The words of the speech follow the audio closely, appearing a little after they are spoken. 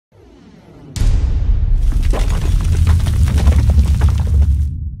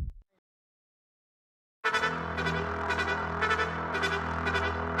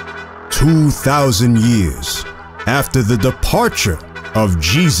2,000 years after the departure of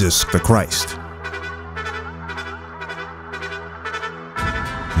Jesus the Christ.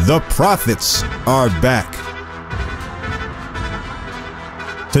 The prophets are back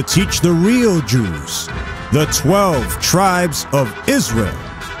to teach the real Jews, the 12 tribes of Israel,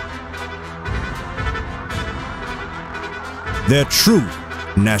 their true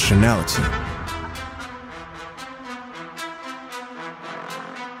nationality.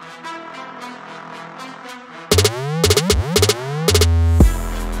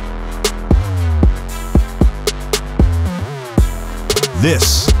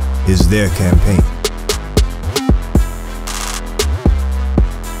 This is their campaign.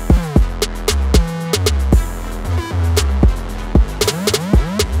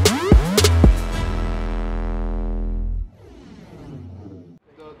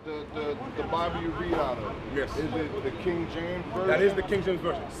 The Bible you read out of, yes. Is it the King James version? That is the King James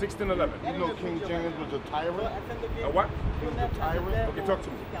version, 1611. You know King James was a tyrant? A what? He was a tyrant? Okay, talk to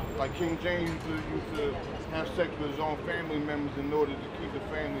me. Like King James used to have sex with his own family members in order to keep the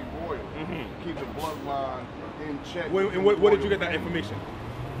family royal, keep the bloodline in check. And what did you get that information?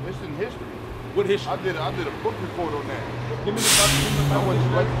 It's in history. What history? I did a book report on that. Give me the Bible. I went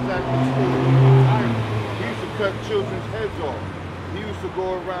right back to school. He used to cut children's heads off. He used to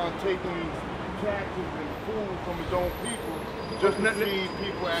go around taking taxes and food from his own people just to feed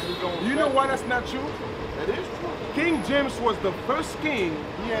people at his own. You know why that's not true? That is true. King James was the first king.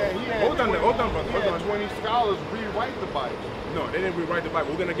 Yeah, he had. Hold on, brother. He had 20 scholars rewrite the Bible. No, they didn't rewrite the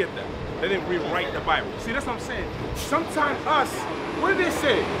Bible. We're gonna get that. They didn't rewrite the Bible. See, that's what I'm saying. Sometimes us, what do they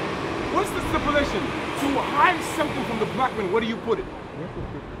say? What's the stipulation? To hide something from the black man, where do you put it?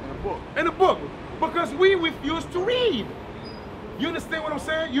 In a book. In a book. Because we refuse to read. You understand what I'm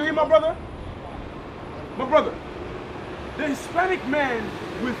saying? You hear my brother? My brother. The Hispanic man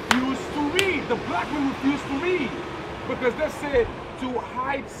refused to read. The black man refused to read. Because they said to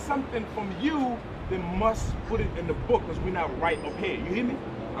hide something from you, they must put it in the book because we're not right up here. You hear me?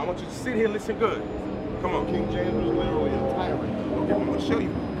 I want you to sit here and listen good. Come on. King James was literally a tyrant. Okay, I'm going to show you.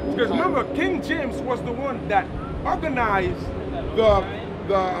 Because remember, King James was the one that organized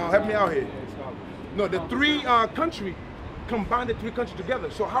help me out here. No, the three countries, combined the three countries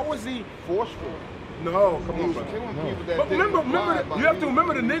together. So how was he forceful? No, come on, brother. But remember, you have to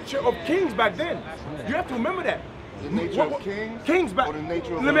remember the nature of kings back then. You have to remember that. The nature of kings? Kings back. Or the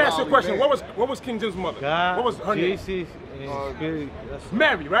nature of Let me ask you a question. man? What was King James' mother? God, what was her name? Jesus,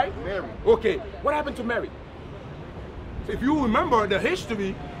 Mary, right? Mary. Okay. What happened to Mary? So if you remember the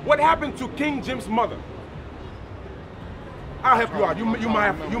history, what happened to King James' mother? I'll help you out.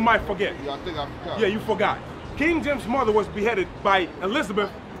 You might forget. Yeah, I think I forgot. Yeah, you forgot. King James' mother was beheaded by Elizabeth,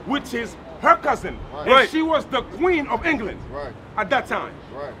 which is her cousin. Right. And she was the Queen of England. Right. At that time.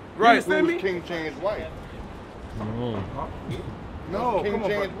 Right. You understand Who me? was King James' wife? No, King come on,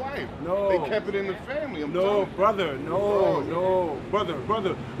 James' brother. wife. No. They kept it in the family. No, brother. No,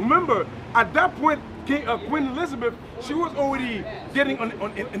 brother. Remember, at that point, Queen Elizabeth, she was already getting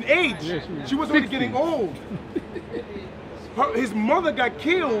in age. She was already getting old. His mother got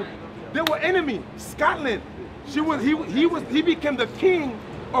killed. They were enemy. Scotland. He became the king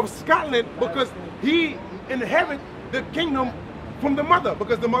of Scotland because he inherited the kingdom from the mother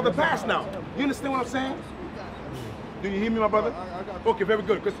because the mother passed now. You understand what I'm saying? Do you hear me, my brother? Okay, very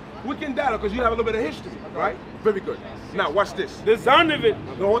good. Because we can dialogue because you have a little bit of history, right? Very good. Now watch this. The sound of it.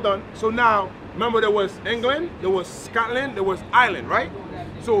 No, hold on. So now, remember there was England, there was Scotland, there was Ireland, right?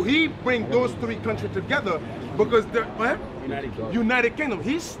 So he bring those three countries together because the United Kingdom.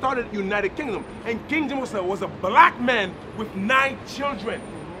 He started United Kingdom, and King James was a black man with 9 children.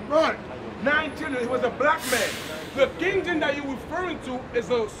 Right, 9 children. He was a black man. The King James that you're referring to is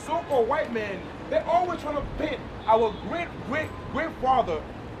a so-called white man. They're always trying to pin our great-great-great-father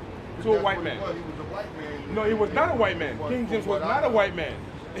to a white man. He was a white man. No, he was not a white man. King James was not a white man.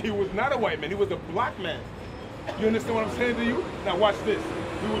 He was not a white man. He was a black man. You understand what I'm saying to you? Now watch this.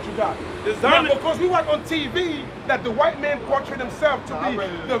 Do what you got. Now, because we watch on TV that the white man portrayed himself to be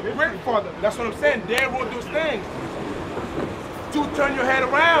the great father. That's what I'm saying. They wrote those things to turn your head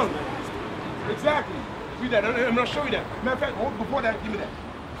around. Exactly. See that? I'm going to show you that. Matter of fact, before that, give me that.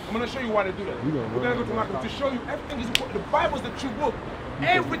 I'm going to show you why they do that. We're going to go to Malcolm to show you everything is recorded. The Bible is the true book.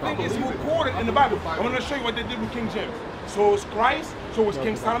 Everything is recorded in the Bible. I'm going to show you what they did with King James. So is Christ, so is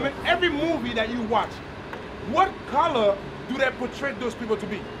King Solomon. Every movie that you watch, what color do they portray those people to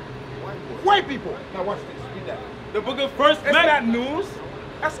be? White people. Now watch this. Read that. The book of First It's not news.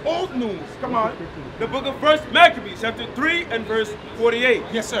 That's old news. Come on. The book of First Maccabees, chapter 3 and verse 48.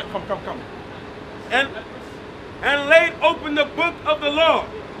 Yes, sir. Come. And laid open the book of the law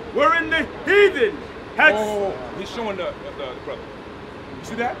wherein the heathen had... Oh, he's showing the brother. You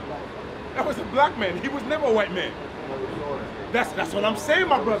see that? That was a black man. He was never a white man. That's what I'm saying,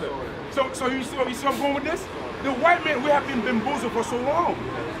 my brother. So you see where I'm going with this? The white man, we have been bamboozled for so long.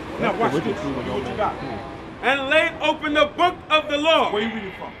 Now watch this. What you got? And laid open the book of the law. Where you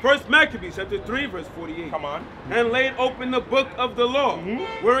reading from? First Maccabees chapter 3 verse 48. Come on. And laid open the book of the law,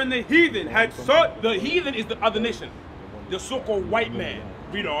 wherein the heathen had sought... The heathen is the other nation. The so-called white man.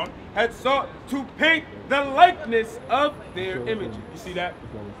 Read on. had sought to paint the likeness of their images. You see that?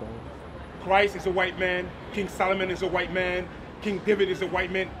 Christ is a white man. King Solomon is a white man. King David is a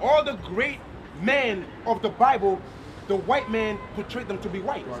white man. All the great men of the Bible, the white man portrayed them to be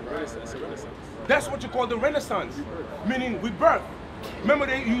white. That's what you call the Renaissance, meaning rebirth. Remember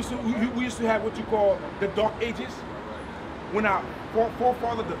we used to have what you call the Dark Ages? When our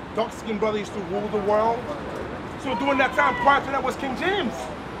forefather, the dark-skinned brother, used to rule the world. So during that time, prior to that was King James.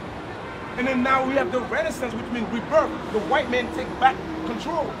 And then now we have the Renaissance, which means rebirth. The white man take back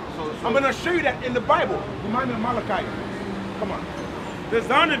control. I'm going to show you that in the Bible. Remind me of Malachi. Come on. The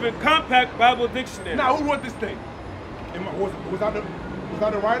Zondervan Compact Bible Dictionary. Now, who wrote this thing? Was that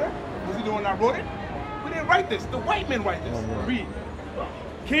the writer? Was he the one that wrote it? We didn't write this. The white men write this. Read.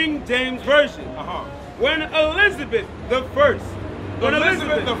 King James Version. When Elizabeth the First,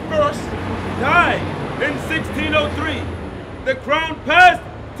 Elizabeth the First died in 1603, the crown passed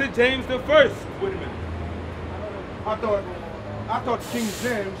to James the First. Wait a minute. I thought King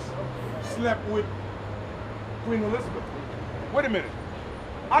James slept with Queen Elizabeth. Wait a minute.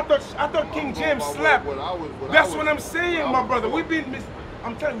 I thought King James slept. That's what I'm saying, my brother.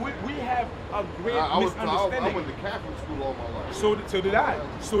 I'm telling you, we have a great misunderstanding. I went to Catholic school all my life. So did I.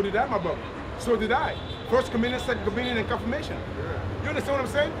 So did I, my brother. So did I. First communion, second communion, and confirmation. You understand what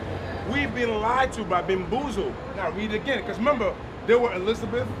I'm saying? We've been lied to by bamboozled. Now read it again, because remember, there were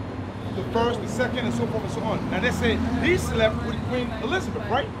Elizabeth, the first, the second, and so forth and so on. Now they say he slept with Queen Elizabeth,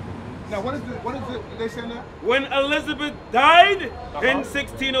 right? Now what is it they say now? When Elizabeth died in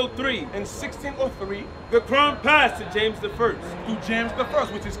 1603, in 1603, the crown passed to James the First. To James the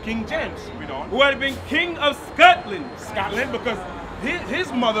First, which is King James. Read on. Who had been king of Scotland. Scotland, because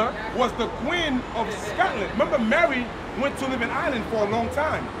his mother was the Queen of Scotland. Remember, Mary went to live in Ireland for a long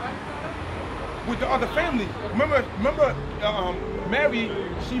time with the other family. Remember, Mary,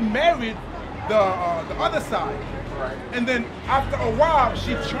 she married the other side, and then after a while,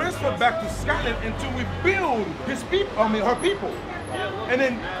 she transferred back to Scotland and to rebuild her people. And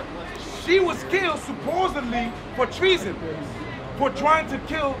then she was killed supposedly for treason, for trying to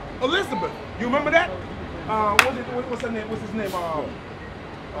kill Elizabeth. You remember that? What's her name? What's his name?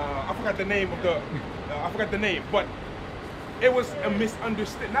 I forgot the name of the. I forgot the name, but it was a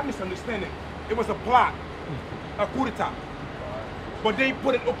misunderstanding. Not misunderstanding. It was a plot, a coup d'état. But they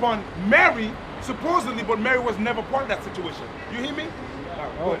put it upon Mary, supposedly, but Mary was never part of that situation. You hear me?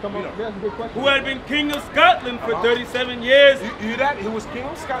 Come on. That's a good question. Who had been king of Scotland for 37 years. You hear that? He was king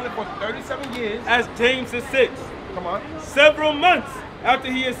of Scotland for 37 years. As James the Sixth. Come on. Several months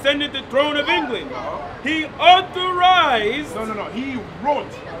after he ascended the throne of England, he authorized... No. He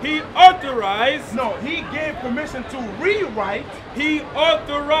wrote. He authorized... No, he gave permission to rewrite. He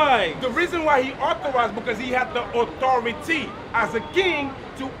authorized. The reason why he authorized, because he had the authority as a king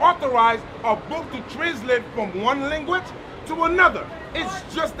to authorize a book to translate from one language to another.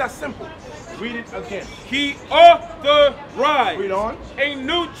 It's just that simple. Read it again. He authorized. Read on. A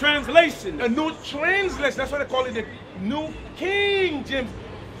new translation. A new translation. That's what they call it, the New King James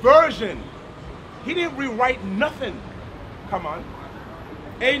Version. He didn't rewrite nothing. Come on.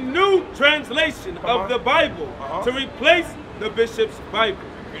 A new translation of the Bible to replace the bishop's Bible.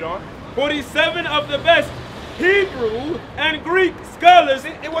 Read on. 47 of the best Hebrew and Greek scholars.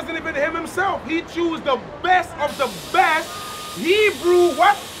 It wasn't even him himself. He chose the best of the best Hebrew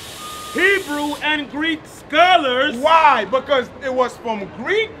what? Hebrew and Greek scholars. Why? Because it was from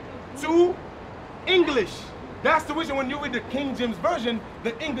Greek to English. That's the reason when you read the King James Version,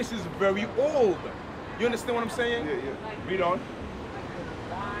 the English is very old. You understand what I'm saying? Yeah. Read on.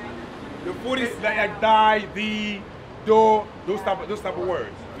 The 40, like die, thee, do, those type of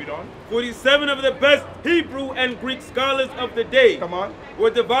words. Read on. 47 of the best Hebrew and Greek scholars of the day. Come on. Were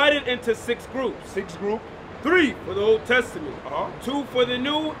divided into 6 groups. 6 groups. 3 for the Old Testament, 2 for the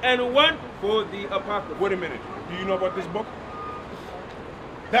New, and 1 for the Apocrypha. Wait a minute. Do you know about this book?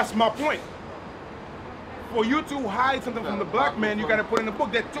 That's my point. For you to hide something from the black man, you got to put in the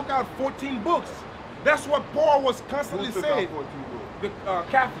book. They took out 14 books. That's what Paul was constantly saying. The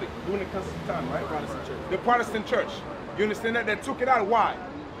Catholic, during the Constantine time, right? Protestant church. The Protestant church. You understand that? They took it out. Why?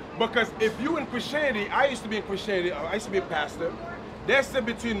 Because if you in Christianity, I used to be in Christianity. I used to be a pastor. They said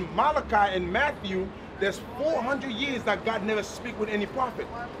between Malachi and Matthew, there's 400 years that God never speak with any prophet.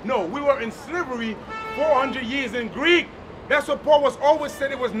 No, we were in slavery 400 years in Greek. That's what Paul was always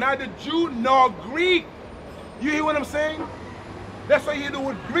said. It was neither Jew nor Greek. You hear what I'm saying? That's why you hear the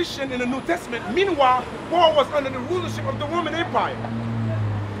word Grecian in the New Testament. Meanwhile, Paul was under the rulership of the Roman Empire.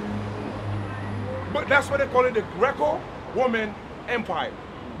 But that's why they call it the Greco-Roman Empire.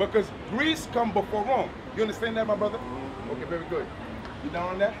 Because Greece come before Rome. You understand that, my brother? Okay, very good. You down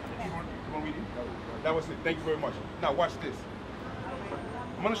on that? Come on, read it. That was it. Thank you very much. Now watch this.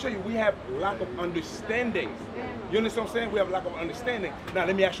 I'm going to show you we have lack of understanding. You understand what I'm saying? We have lack of understanding. Now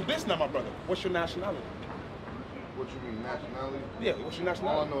let me ask you this now, my brother. What's your nationality? What you mean, nationality? Yeah, what's your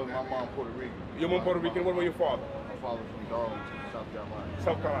nationality? All I know is my mom Puerto Rican. Your mom Puerto Rican. What about your father? My father's from Darlington, South Carolina.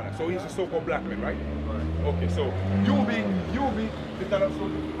 South Carolina. So he's a so-called black man, right? Right. Okay, so you will be, is that also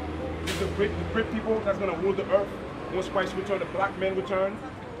the great people that's going to rule the earth once Christ returns, the black men return.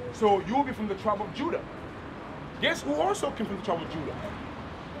 So you will be from the tribe of Judah. Guess who also came from the tribe of Judah?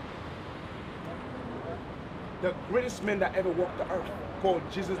 The greatest man that ever walked the earth, called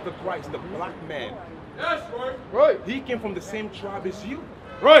Jesus the Christ, the black man. Yes, right. Right. He came from the same tribe as you.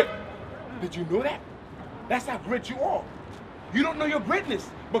 Right. Did you know that? That's how great you are. You don't know your greatness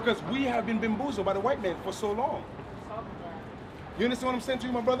because we have been bamboozled by the white man for so long. You understand what I'm saying to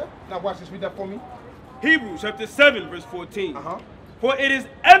you, my brother? Now watch this, read that for me. Hebrews chapter 7, verse 14. Uh-huh. For it is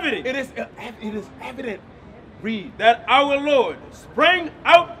evident It is evident. Read. that our Lord sprang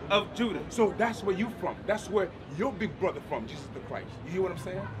out of Judah. So that's where you from. That's where your big brother from, Jesus the Christ. You hear what I'm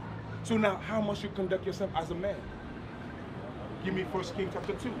saying? So now, how must you conduct yourself as a man? Give me 1 Kings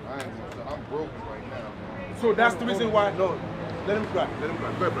chapter 2. I ain't gonna say, I'm broken right now, man. So that's the reason why. No, let him cry. Let him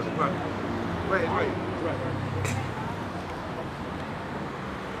cry. Go ahead, brother.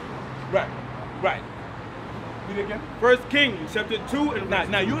 Cry. Right. Read it again. 1 Kings chapter 2 and verse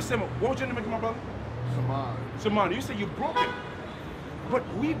Now you said, what was your name again, my brother? Saman. You said you're broken. But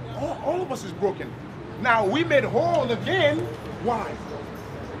we, all of us is broken. Now we made whole again. Why?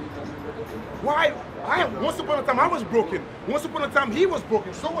 Why? Once upon a time I was broken. Once upon a time he was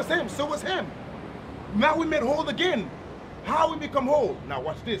broken. So was him. So was him. Now we made whole again. How we become whole? Now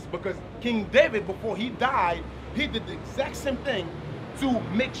watch this. Because King David, before he died, he did the exact same thing to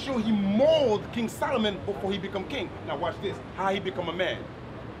make sure he molded King Solomon before he become king. Now watch this. How he become a man.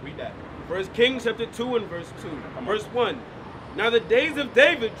 Read that. 1 Kings chapter 2 and verse 2. Verse 1. Now the days of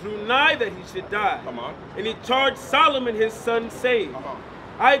David drew nigh that he should die. Come on. And he charged Solomon his son, saying, Uh-huh.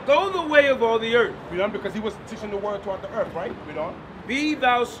 I go the way of all the earth. Read on, because he was teaching the word throughout the earth, right? Read on. Be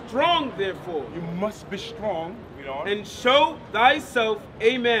thou strong, therefore, You must be strong. Read on. and show thyself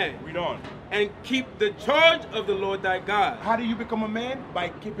a man, Read on. and keep the charge of the Lord thy God, How do you become a man? By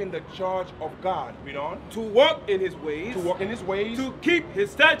keeping the charge of God. Read on. to walk in his ways, To walk in his ways. to keep his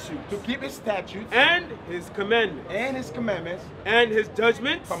statutes, To keep his statutes. and his commandments, And his commandments. and his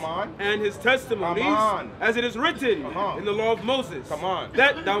judgments, Come on. and his testimonies, Come on. as it is written Uh-huh. in the law of Moses, Come on.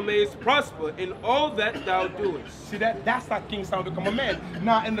 that thou mayest prosper in all that thou doest. See that? That's how King Solomon become a man.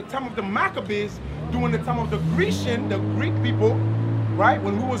 Now, in the time of the Maccabees, during the time of the Greek people, right?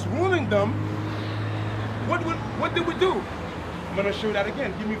 When we was ruling them, what did we do? I'm going to show you that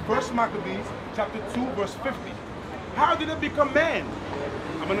again. Give me 1 Maccabees chapter 2, verse 50. How did they become man?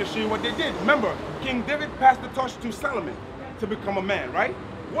 I'm going to show you what they did. Remember, King David passed the torch to Solomon to become a man, right?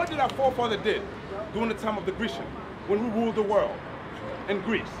 What did our forefather did during the time of the Grecian, when we ruled the world in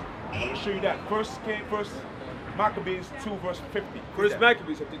Greece? I'm going to show you that. First Maccabees 2, verse 50. First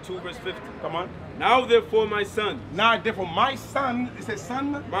Maccabees chapter 2, verse 50. Come on. Now therefore, my sons, Now, therefore, my son, it says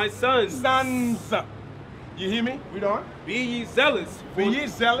son? my sons, Sons. You hear me? Read on. be ye zealous Be ye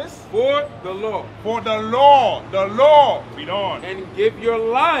zealous for the law, for the law. The law. Read on. and give your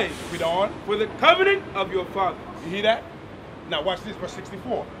lives Read on. for the covenant of your fathers. You hear that? Now watch this, verse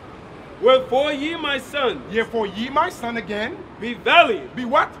 64. Wherefore ye, my sons, Therefore, ye, my son, again, be valiant. be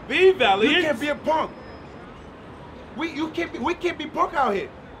what? Be valiant. You can't be a punk. We can't be punk out here.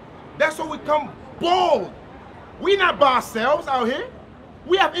 That's why we come bold. We not by ourselves out here.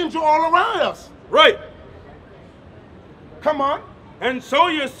 We have angels all around us. Right. Come on. And show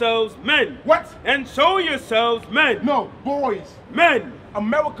yourselves men. What? And show yourselves men. No, boys. Men.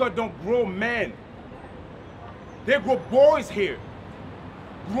 America don't grow men. They grow boys here.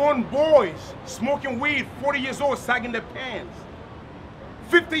 Grown boys smoking weed, 40 years old, sagging their pants.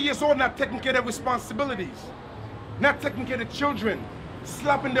 50 years old, not taking care of their responsibilities. Not taking care of the children.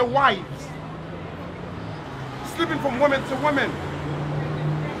 Slapping their wives. Sleeping from women to women.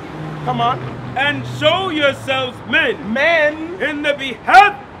 Come on. And show yourselves men. Men In the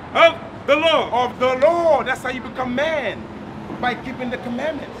behalf of the law. of the Lord. That's how you become man. by keeping the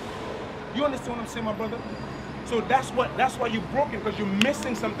commandments. You understand what I'm saying, my brother? So that's why you're broken, because you're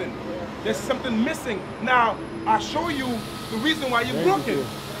missing something. There's something missing. Now, I'll show you the reason why you're broken.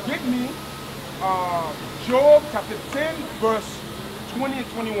 Give me Job chapter 10, verse 20 and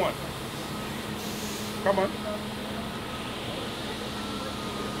 21. Come on.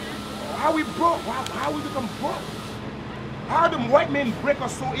 How we broke? How we become broke? How the white men break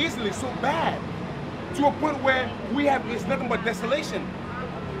us so easily, so bad, to a point where we have, it's nothing but desolation,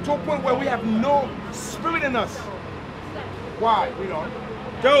 to a point where we have no spirit in us. Why? We don't.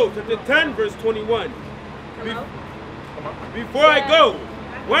 Job chapter 10, verse 21. Before I go,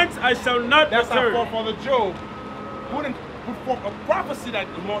 whence I shall not That's return. our forefather Job put forth a prophecy that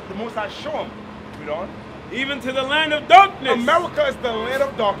the Most High show him. We don't. Even to the land of darkness. America is the land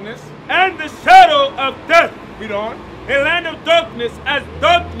of darkness. And the shadow of death. We don't. A land of darkness as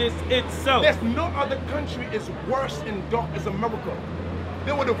darkness itself. There's no other country is worse in dark as America.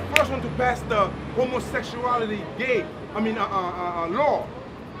 They were the first one to pass the homosexuality law,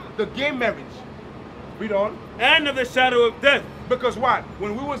 the gay marriage. We don't. And of the shadow of death. Because what?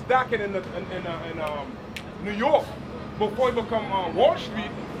 When we was docking in New York, before it become Wall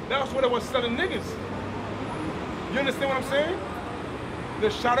Street, that's where they was selling niggas. You understand what I'm saying? The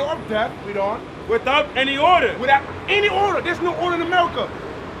shadow of death, we don't. Without any order. Without any order. There's no order in America.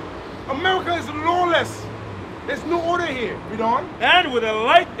 America is lawless. There's no order here. We don't. And with a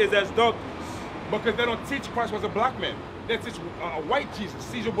light is as darkness. Because they don't teach Christ was a black man. They teach a white Jesus,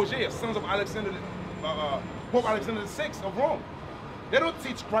 Caesar Borgia, sons of Alexander, Pope Alexander VI of Rome. They don't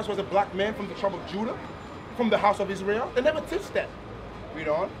teach Christ was a black man from the tribe of Judah, from the house of Israel. They never teach that. We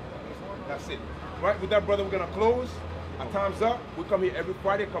don't. That's it. Right, with that, brother, we're going to close. Our time's up. We come here every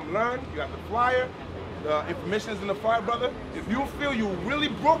Friday. Come learn. You have the flyer. The information is in the flyer, brother. If you feel you're really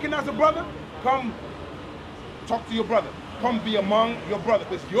broken as a brother, come talk to your brother. Come be among your brother.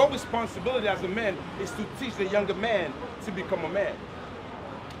 Because your responsibility as a man is to teach the younger man to become a man.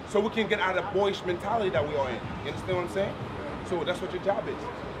 So we can get out of the boyish mentality that we are in. You understand what I'm saying? So that's what your job is.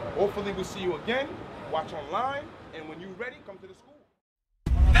 Hopefully we'll see you again. Watch online. And when you're ready, come to the school.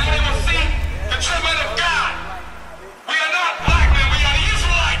 Now they will see the true men of God. We are not black men, we are the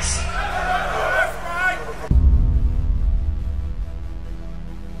Israelites. That's right.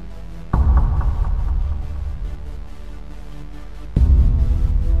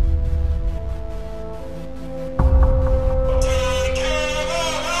 Take care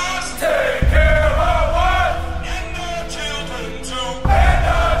of us. Take care of us. And our children too. And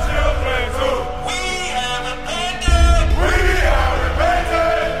our children too. We have abandoned. We have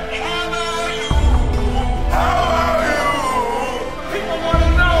repented. How about you? How about you? People want to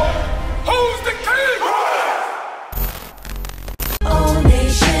know who's the king? O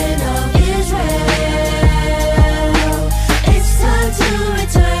nation of Israel, it's time to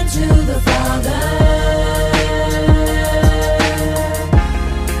return to the Father.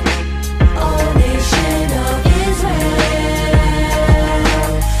 O nation of Israel,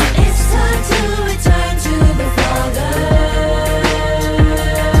 it's time to return to the Father.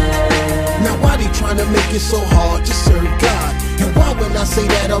 Now why they trying to make it so hard to serve God? And why when I say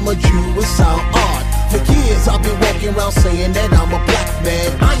that I'm a Jew it sound odd? For years I've been walking around saying that I'm a black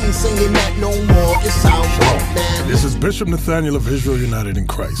man. I ain't saying that no more, it sounds wrong, man. This is Bishop Nathaniel of Israel United in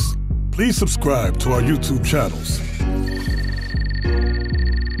Christ. Please subscribe to our YouTube channels.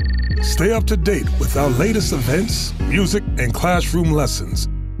 Stay up to date with our latest events, music, and classroom lessons.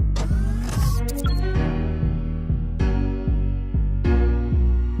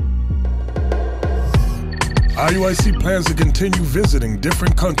 IUIC plans to continue visiting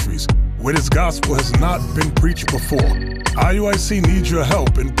different countries where this gospel has not been preached before. IUIC needs your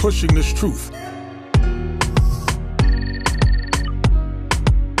help in pushing this truth.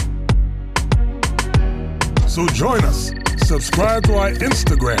 So join us. Subscribe to our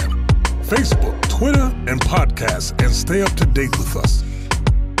Instagram, Facebook, Twitter, and podcast, and stay up to date with us.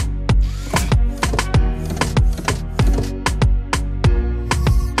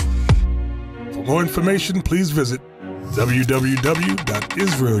 For more information, please visit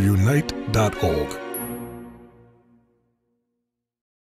www.israelunite.org.